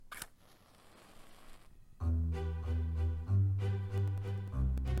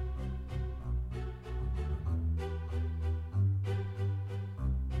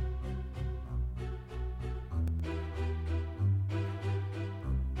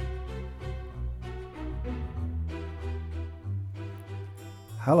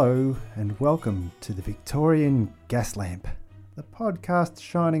Hello and welcome to the Victorian Gas Lamp, the podcast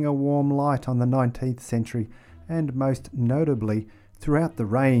shining a warm light on the 19th century and most notably throughout the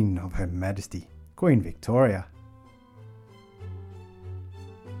reign of Her Majesty, Queen Victoria.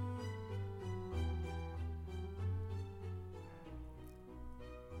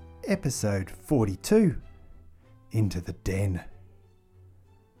 Episode 42, Into the Den.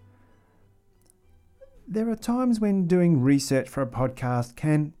 There are times when doing research for a podcast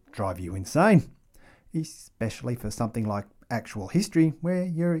can drive you insane, especially for something like actual history where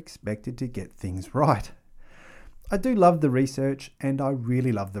you're expected to get things right. I do love the research and I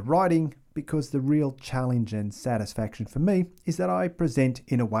really love the writing because the real challenge and satisfaction for me is that I present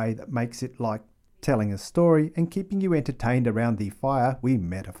in a way that makes it like telling a story and keeping you entertained around the fire we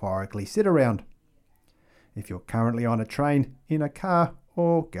metaphorically sit around. If you're currently on a train, in a car,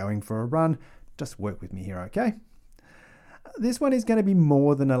 or going for a run, just work with me here, okay? This one is going to be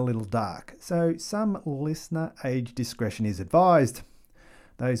more than a little dark, so some listener age discretion is advised.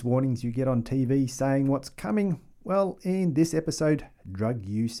 Those warnings you get on TV saying what's coming, well, in this episode, drug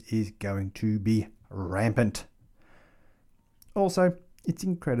use is going to be rampant. Also, it's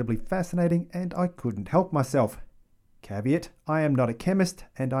incredibly fascinating and I couldn't help myself. Caveat, I am not a chemist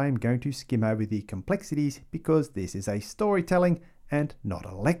and I am going to skim over the complexities because this is a storytelling and not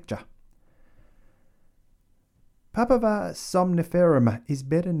a lecture. Papaver somniferum is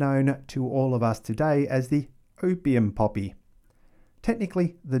better known to all of us today as the opium poppy.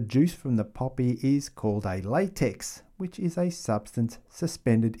 Technically, the juice from the poppy is called a latex, which is a substance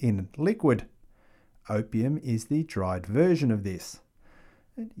suspended in liquid. Opium is the dried version of this.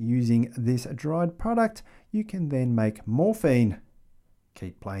 And using this dried product, you can then make morphine.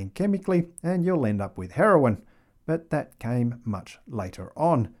 Keep playing chemically and you'll end up with heroin, but that came much later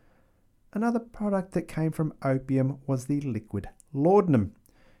on. Another product that came from opium was the liquid laudanum.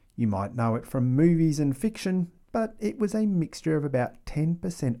 You might know it from movies and fiction, but it was a mixture of about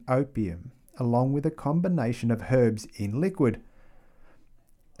 10% opium, along with a combination of herbs in liquid.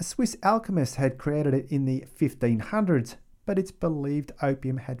 A Swiss alchemist had created it in the 1500s, but it's believed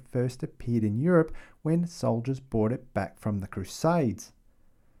opium had first appeared in Europe when soldiers brought it back from the Crusades.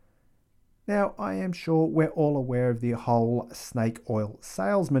 Now, I am sure we're all aware of the whole snake oil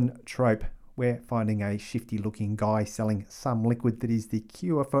salesman trope, where finding a shifty-looking guy selling some liquid that is the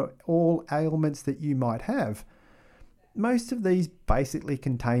cure for all ailments that you might have. Most of these basically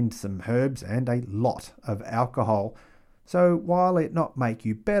contained some herbs and a lot of alcohol, so while it not make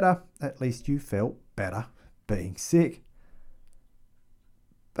you better, at least you felt better being sick.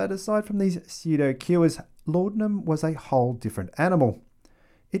 But aside from these pseudo-cures, laudanum was a whole different animal.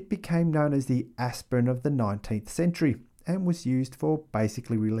 It became known as the aspirin of the 19th century and was used for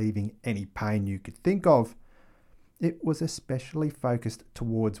basically relieving any pain you could think of. It was especially focused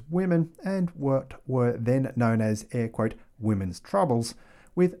towards women and what were then known as air quote women's troubles,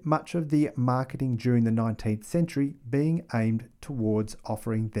 with much of the marketing during the 19th century being aimed towards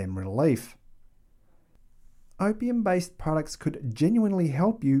offering them relief. Opium-based products could genuinely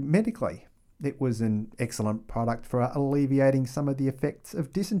help you medically. It was an excellent product for alleviating some of the effects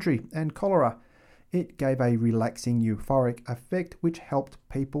of dysentery and cholera. It gave a relaxing euphoric effect which helped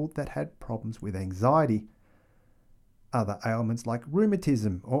people that had problems with anxiety. Other ailments like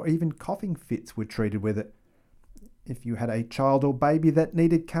rheumatism or even coughing fits were treated with it. If you had a child or baby that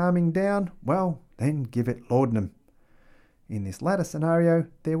needed calming down, well, then give it laudanum. In this latter scenario,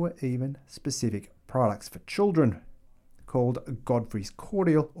 there were even specific products for children. Called Godfrey's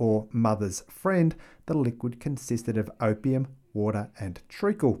Cordial or Mother's Friend, the liquid consisted of opium, water and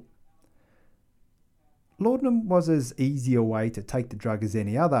treacle. Laudanum was as easy a way to take the drug as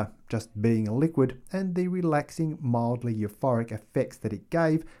any other, just being a liquid, and the relaxing, mildly euphoric effects that it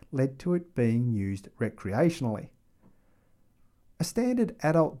gave led to it being used recreationally. A standard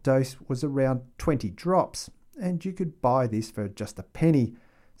adult dose was around 20 drops, and you could buy this for just a penny.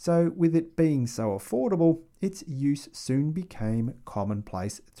 So with it being so affordable, its use soon became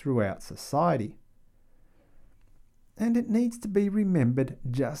commonplace throughout society. And it needs to be remembered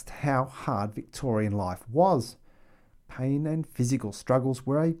just how hard Victorian life was. Pain and physical struggles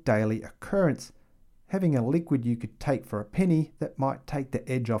were a daily occurrence. Having a liquid you could take for a penny that might take the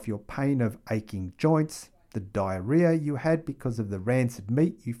edge off your pain of aching joints, the diarrhea you had because of the rancid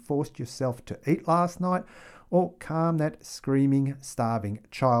meat you forced yourself to eat last night, or calm that screaming, starving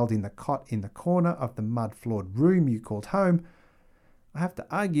child in the cot in the corner of the mud-floored room you called home, I have to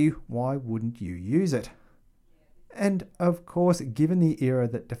argue, why wouldn't you use it? And of course, given the era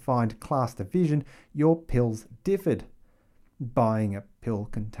that defined class division, your pills differed. Buying a pill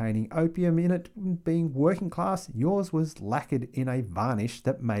containing opium in it. Being working class, yours was lacquered in a varnish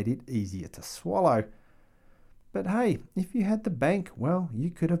that made it easier to swallow. But hey, if you had the bank, well,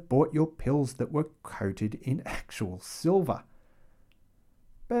 you could have bought your pills that were coated in actual silver.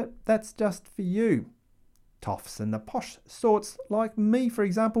 But that's just for you. Toffs and the posh sorts like me, for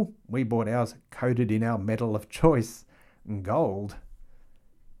example, we bought ours coated in our metal of choice, gold.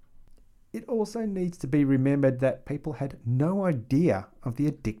 It also needs to be remembered that people had no idea of the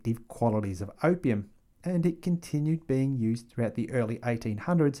addictive qualities of opium, and it continued being used throughout the early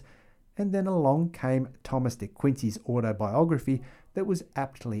 1800s, and then along came Thomas de Quincey's autobiography that was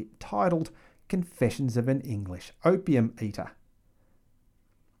aptly titled Confessions of an English Opium Eater.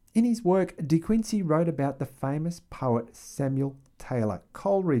 In his work, De Quincey wrote about the famous poet Samuel Taylor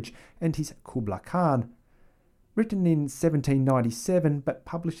Coleridge and his Kubla Khan. Written in 1797 but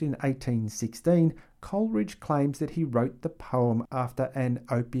published in 1816, Coleridge claims that he wrote the poem after an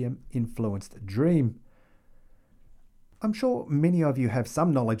opium-influenced dream. I'm sure many of you have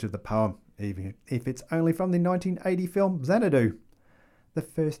some knowledge of the poem, even if it's only from the 1980 film Xanadu. The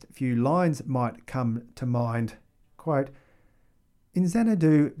first few lines might come to mind. Quote, "In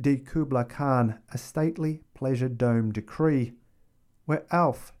Xanadu did Kubla Khan a stately pleasure dome decree, where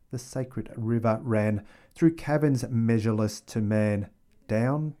Alph, the sacred river, ran through caverns measureless to man,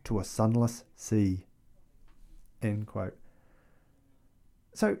 down to a sunless sea." End quote.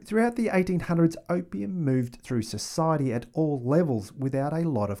 So throughout the 1800s, opium moved through society at all levels without a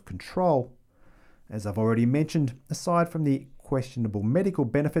lot of control. As I've already mentioned, aside from the questionable medical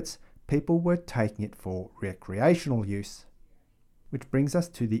benefits, people were taking it for recreational use. Which brings us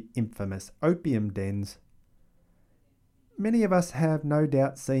to the infamous opium dens. Many of us have no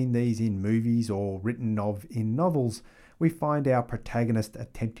doubt seen these in movies or written of in novels. We find our protagonist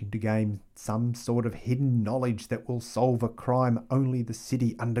attempting to gain some sort of hidden knowledge that will solve a crime only the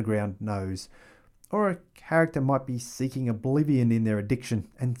city underground knows. Or a character might be seeking oblivion in their addiction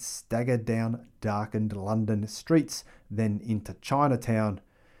and stagger down darkened London streets, then into Chinatown,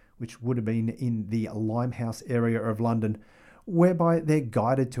 which would have been in the Limehouse area of London, whereby they're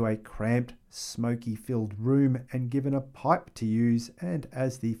guided to a cramped, smoky-filled room and given a pipe to use, and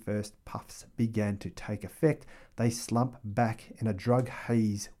as the first puffs began to take effect, they slump back in a drug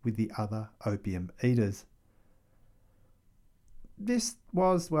haze with the other opium eaters. This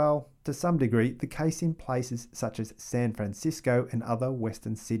was, well, to some degree, the case in places such as San Francisco and other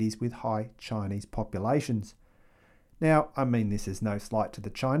Western cities with high Chinese populations. Now, I mean this is no slight to the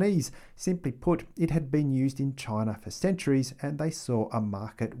Chinese. Simply put, it had been used in China for centuries and they saw a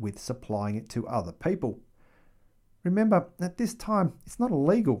market with supplying it to other people. Remember, at this time, it's not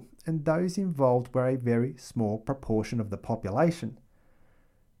illegal and those involved were a very small proportion of the population.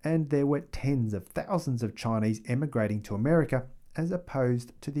 And there were tens of thousands of Chinese emigrating to America as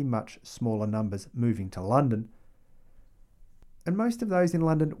opposed to the much smaller numbers moving to London. And most of those in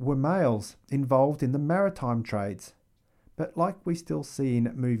London were males involved in the maritime trades. But like we still see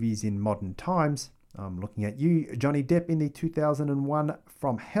in movies in modern times, I'm looking at you, Johnny Depp, in the 2001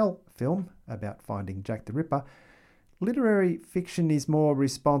 From Hell film about finding Jack the Ripper, literary fiction is more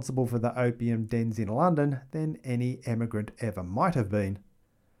responsible for the opium dens in London than any emigrant ever might have been.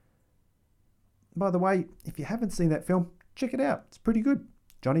 By the way, if you haven't seen that film, check it out. It's pretty good.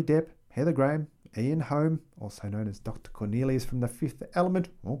 Johnny Depp, Heather Graham, Ian Holm, also known as Dr. Cornelius from The Fifth Element,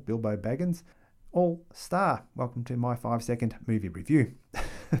 or Bilbo Baggins, all star. Welcome to my 5-second movie review.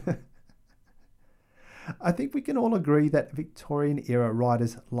 I think we can all agree that Victorian-era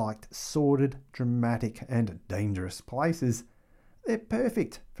writers liked sordid, dramatic and dangerous places. They're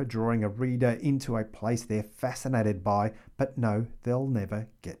perfect for drawing a reader into a place they're fascinated by, but know they'll never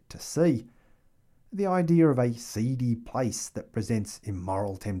get to see. The idea of a seedy place that presents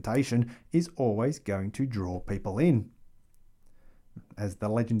immoral temptation is always going to draw people in. As the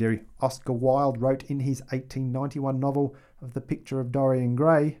legendary Oscar Wilde wrote in his 1891 novel of The Picture of Dorian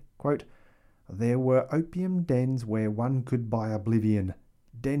Gray, quote, "There were opium dens where one could buy oblivion,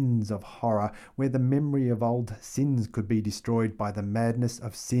 dens of horror where the memory of old sins could be destroyed by the madness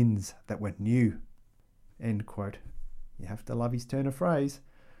of sins that were new." End quote. You have to love his turn of phrase.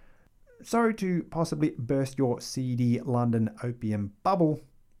 Sorry to possibly burst your seedy London opium bubble,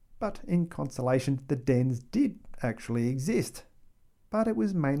 but in consolation, the dens did actually exist. But it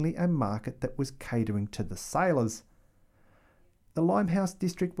was mainly a market that was catering to the sailors. The Limehouse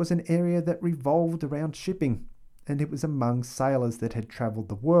district was an area that revolved around shipping, and it was among sailors that had travelled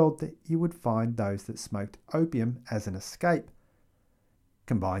the world that you would find those that smoked opium as an escape.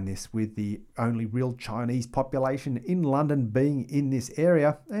 Combine this with the only real Chinese population in London being in this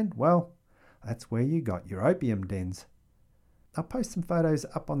area, and well, that's where you got your opium dens. I'll post some photos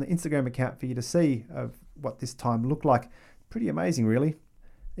up on the Instagram account for you to see of what this time looked like. Pretty amazing, really,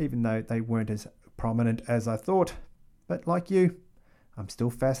 even though they weren't as prominent as I thought. But like you, I'm still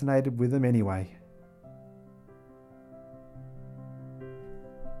fascinated with them anyway.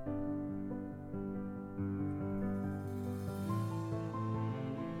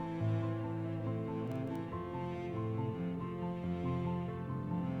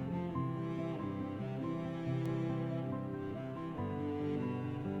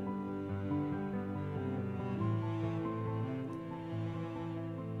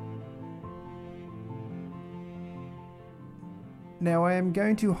 Now I am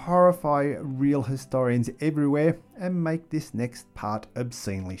going to horrify real historians everywhere and make this next part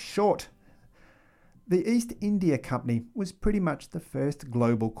obscenely short. The East India Company was pretty much the first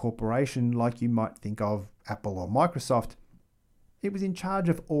global corporation like you might think of Apple or Microsoft. It was in charge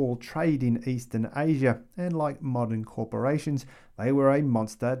of all trade in Eastern Asia, and like modern corporations, they were a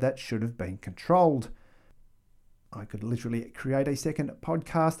monster that should have been controlled. I could literally create a second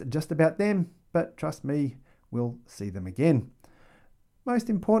podcast just about them, but trust me, we'll see them again.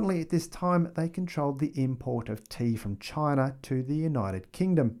 Most importantly, at this time, they controlled the import of tea from China to the United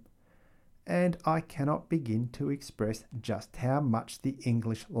Kingdom. And I cannot begin to express just how much the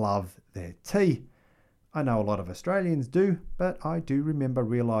English love their tea. I know a lot of Australians do, but I do remember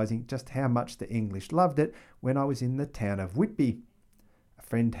realising just how much the English loved it when I was in the town of Whitby. A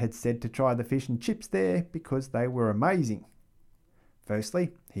friend had said to try the fish and chips there because they were amazing. Firstly,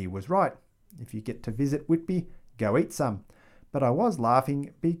 he was right. If you get to visit Whitby, go eat some. But I was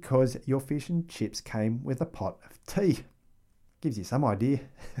laughing because your fish and chips came with a pot of tea. Gives you some idea.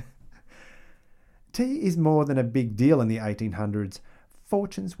 Tea is more than a big deal in the 1800s.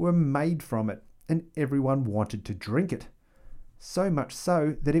 Fortunes were made from it, and everyone wanted to drink it. So much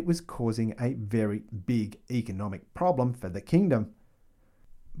so that it was causing a very big economic problem for the kingdom.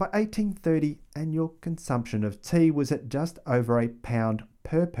 By 1830, annual consumption of tea was at just over £1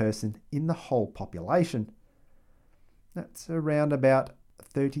 per person in the whole population. That's around about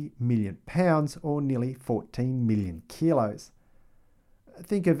 £30 million or nearly 14 million kilos.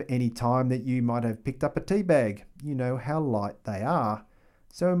 Think of any time that you might have picked up a tea bag. You know how light they are.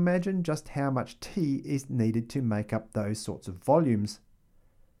 So imagine just how much tea is needed to make up those sorts of volumes.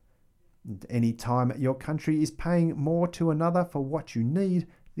 And any time your country is paying more to another for what you need,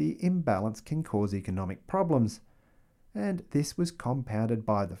 the imbalance can cause economic problems. And this was compounded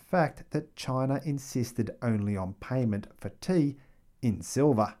by the fact that China insisted only on payment for tea in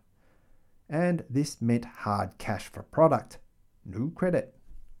silver. And this meant hard cash for product, no credit.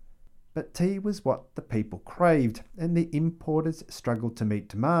 But tea was what the people craved, and the importers struggled to meet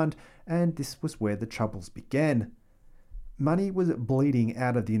demand, and this was where the troubles began. Money was bleeding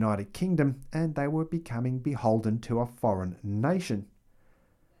out of the United Kingdom, and they were becoming beholden to a foreign nation.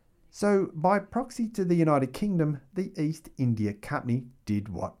 So, by proxy to the United Kingdom, the East India Company did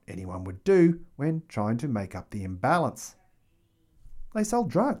what anyone would do when trying to make up the imbalance. They sold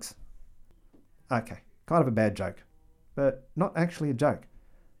drugs. Okay, kind of a bad joke, but not actually a joke.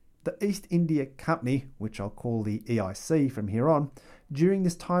 The East India Company, which I'll call the EIC from here on, during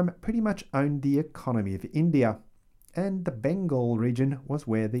this time pretty much owned the economy of India, and the Bengal region was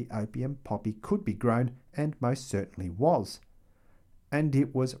where the opium poppy could be grown, and most certainly was. And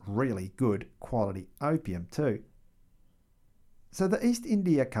it was really good quality opium too. So the East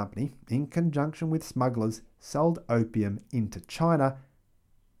India Company, in conjunction with smugglers, sold opium into China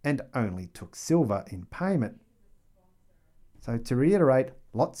and only took silver in payment. So to reiterate,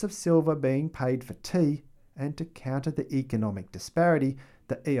 lots of silver being paid for tea, and to counter the economic disparity,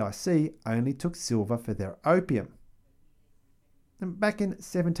 the EIC only took silver for their opium. And back in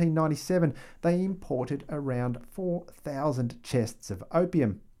 1797, they imported around 4,000 chests of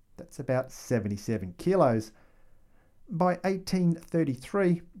opium. That's about 77 kilos. By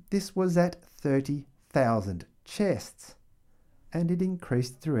 1833, this was at 30,000 chests, and it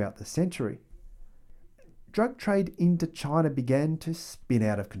increased throughout the century. Drug trade into China began to spin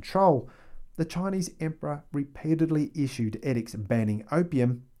out of control. The Chinese emperor repeatedly issued edicts banning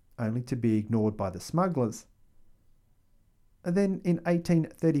opium, only to be ignored by the smugglers. And then in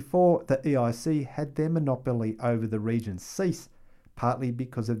 1834, the EIC had their monopoly over the region cease, partly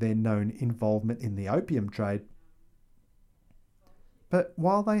because of their known involvement in the opium trade. But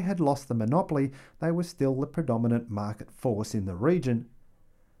while they had lost the monopoly, they were still the predominant market force in the region.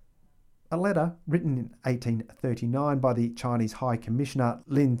 A letter written in 1839 by the Chinese High Commissioner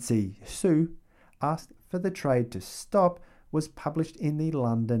Lin Cixu asked for the trade to stop was published in the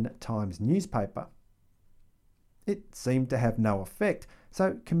London Times newspaper. It seemed to have no effect,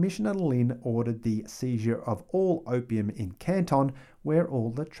 So Commissioner Lin ordered the seizure of all opium in Canton, where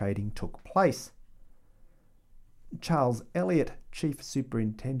all the trading took place. Charles Elliot, Chief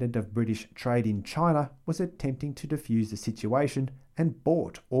Superintendent of British Trade in China, was attempting to defuse the situation and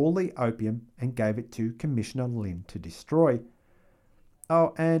bought all the opium and gave it to Commissioner Lin to destroy.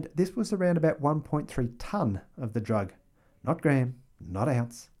 Oh, and this was around about 1.3 tonne of the drug. Not gram, not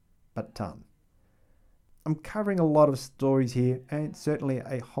ounce, but tonne. I'm covering a lot of stories here and certainly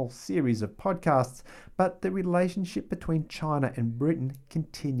a whole series of podcasts, but the relationship between China and Britain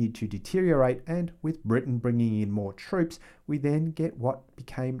continued to deteriorate, and with Britain bringing in more troops, we then get what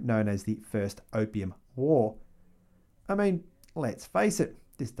became known as the First Opium War. I mean, let's face it,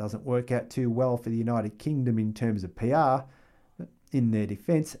 this doesn't work out too well for the United Kingdom in terms of PR. In their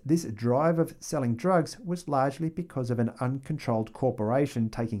defence, this drive of selling drugs was largely because of an uncontrolled corporation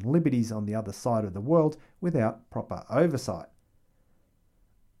taking liberties on the other side of the world without proper oversight.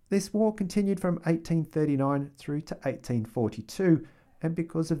 This war continued from 1839 through to 1842, and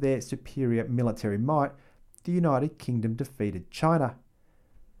because of their superior military might, the United Kingdom defeated China.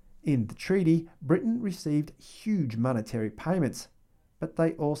 In the treaty, Britain received huge monetary payments, but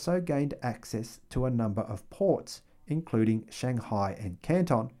they also gained access to a number of ports, including Shanghai and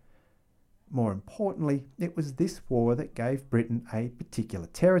Canton. More importantly, it was this war that gave Britain a particular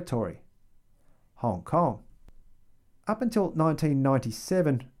territory: Hong Kong. Up until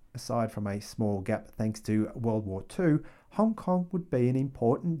 1997, aside from a small gap thanks to World War II, Hong Kong would be an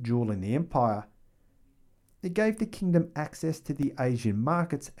important jewel in the empire. It gave the kingdom access to the Asian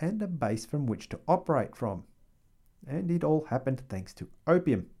markets and a base from which to operate from. And it all happened thanks to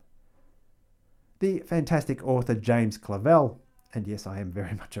opium. The fantastic author James Clavell, and yes, I am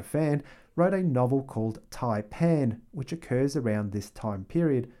very much a fan, wrote a novel called Taipan, which occurs around this time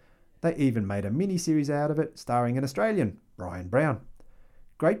period. They even made a mini-series out of it, starring an Australian, Brian Brown.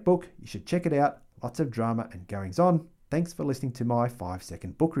 Great book, you should check it out. Lots of drama and goings on. Thanks for listening to my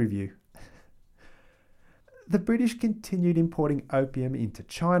 5-second book review. The British continued importing opium into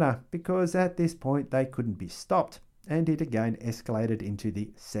China because at this point they couldn't be stopped, and it again escalated into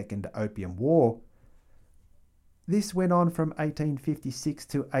the Second Opium War. This went on from 1856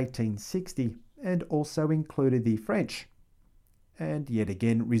 to 1860 and also included the French, and yet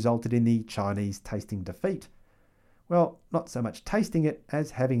again resulted in the Chinese tasting defeat. Well, not so much tasting it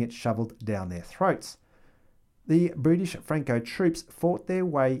as having it shoveled down their throats. The British Franco troops fought their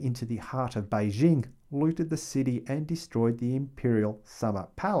way into the heart of Beijing, looted the city and destroyed the Imperial Summer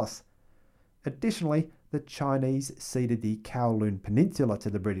Palace. Additionally, the Chinese ceded the Kowloon Peninsula to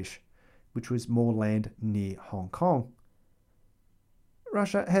the British, which was more land near Hong Kong.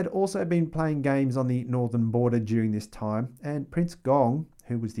 Russia had also been playing games on the northern border during this time, and Prince Gong,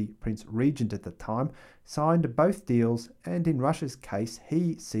 who was the Prince Regent at the time, signed both deals, and in Russia's case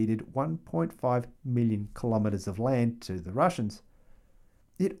he ceded 1.5 million kilometres of land to the Russians.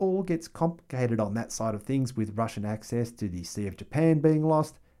 It all gets complicated on that side of things, with Russian access to the Sea of Japan being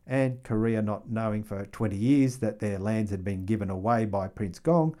lost, and Korea not knowing for 20 years that their lands had been given away by Prince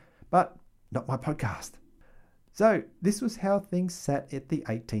Gong, but not my podcast. So this was how things sat at the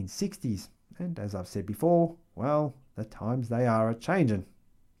 1860s, and as I've said before, well, the times they are a-changin'.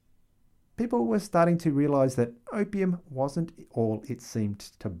 People were starting to realise that opium wasn't all it seemed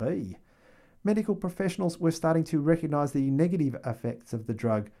to be. Medical professionals were starting to recognise the negative effects of the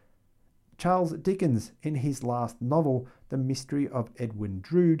drug. Charles Dickens, in his last novel, The Mystery of Edwin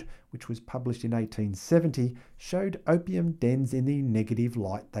Drood, which was published in 1870, showed opium dens in the negative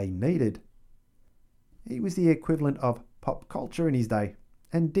light they needed. He was the equivalent of pop culture in his day,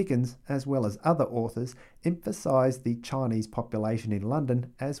 and Dickens, as well as other authors, emphasised the Chinese population in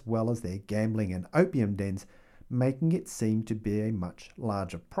London as well as their gambling and opium dens, making it seem to be a much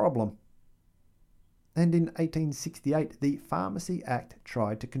larger problem. And in 1868, the Pharmacy Act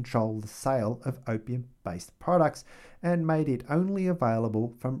tried to control the sale of opium-based products and made it only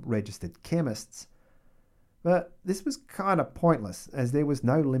available from registered chemists. But this was kind of pointless, as there was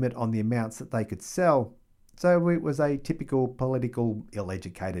no limit on the amounts that they could sell, so it was a typical political,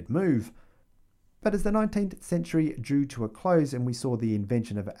 ill-educated move. But as the 19th century drew to a close and we saw the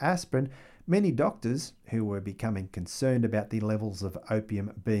invention of aspirin, many doctors, who were becoming concerned about the levels of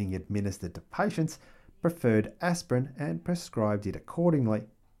opium being administered to patients, preferred aspirin and prescribed it accordingly.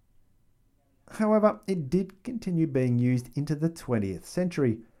 However, it did continue being used into the 20th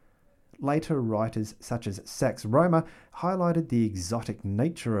century. Later writers such as Sax Rohmer highlighted the exotic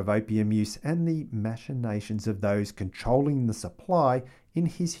nature of opium use and the machinations of those controlling the supply in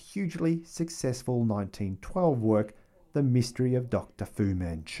his hugely successful 1912 work, The Mystery of Dr. Fu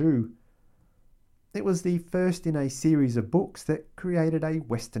Manchu. It was the first in a series of books that created a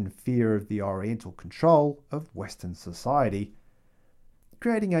Western fear of the Oriental control of Western society.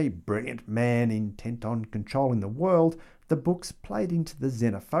 Creating a brilliant man intent on controlling the world, the books played into the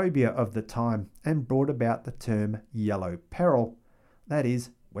xenophobia of the time and brought about the term yellow peril. That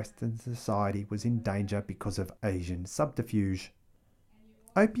is, Western society was in danger because of Asian subterfuge.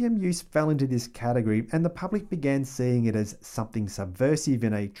 Opium use fell into this category and the public began seeing it as something subversive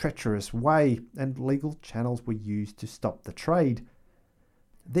in a treacherous way, and legal channels were used to stop the trade.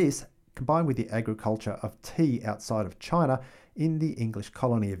 This, combined with the agriculture of tea outside of China in the English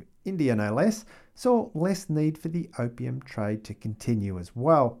colony of India no less, saw less need for the opium trade to continue as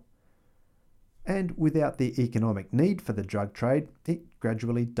well. And without the economic need for the drug trade, it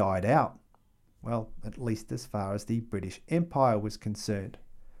gradually died out. Well, at least as far as the British Empire was concerned.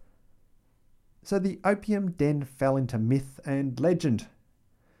 So the opium den fell into myth and legend.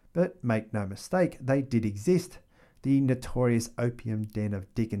 But make no mistake, they did exist. The notorious opium den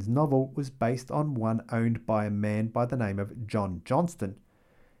of Dickens' novel was based on one owned by a man by the name of John Johnston.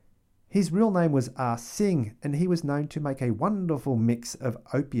 His real name was R. Singh, and he was known to make a wonderful mix of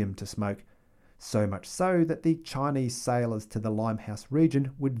opium to smoke. So much so that the Chinese sailors to the Limehouse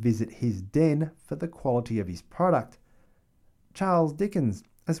region would visit his den for the quality of his product. Charles Dickens,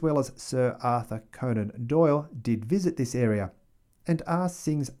 as well as Sir Arthur Conan Doyle, did visit this area, and R.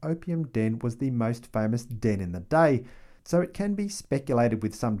 Singh's opium den was the most famous den in the day, so it can be speculated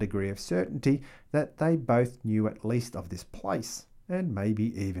with some degree of certainty that they both knew at least of this place, and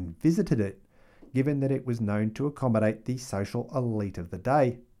maybe even visited it, given that it was known to accommodate the social elite of the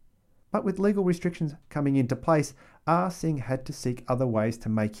day. But with legal restrictions coming into place, R. Singh had to seek other ways to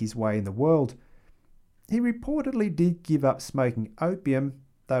make his way in the world. He reportedly did give up smoking opium,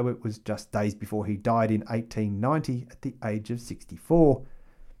 though it was just days before he died in 1890 at the age of 64.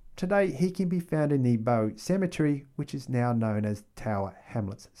 Today he can be found in the Bow Cemetery, which is now known as Tower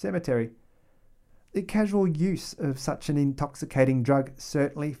Hamlets Cemetery. The casual use of such an intoxicating drug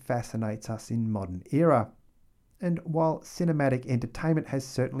certainly fascinates us in modern era. And while cinematic entertainment has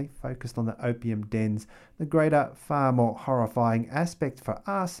certainly focused on the opium dens, the greater, far more horrifying aspect for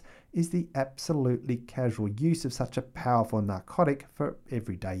us is the absolutely casual use of such a powerful narcotic for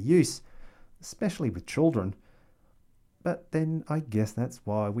everyday use, especially with children. But then I guess that's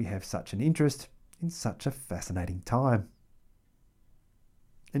why we have such an interest in such a fascinating time.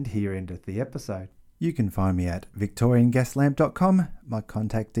 And here endeth the episode. You can find me at victoriangaslamp.com. My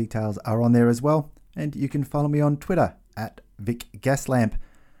contact details are on there as well. And you can follow me on Twitter at VicGaslamp,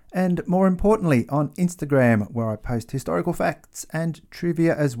 and more importantly on Instagram, where I post historical facts and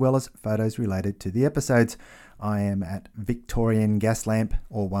trivia as well as photos related to the episodes. I am at Victorian Gaslamp,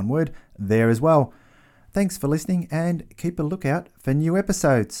 all one word, there as well. Thanks for listening and keep a lookout for new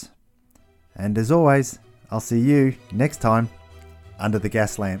episodes. And as always, I'll see you next time under the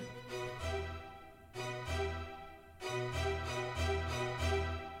gas lamp.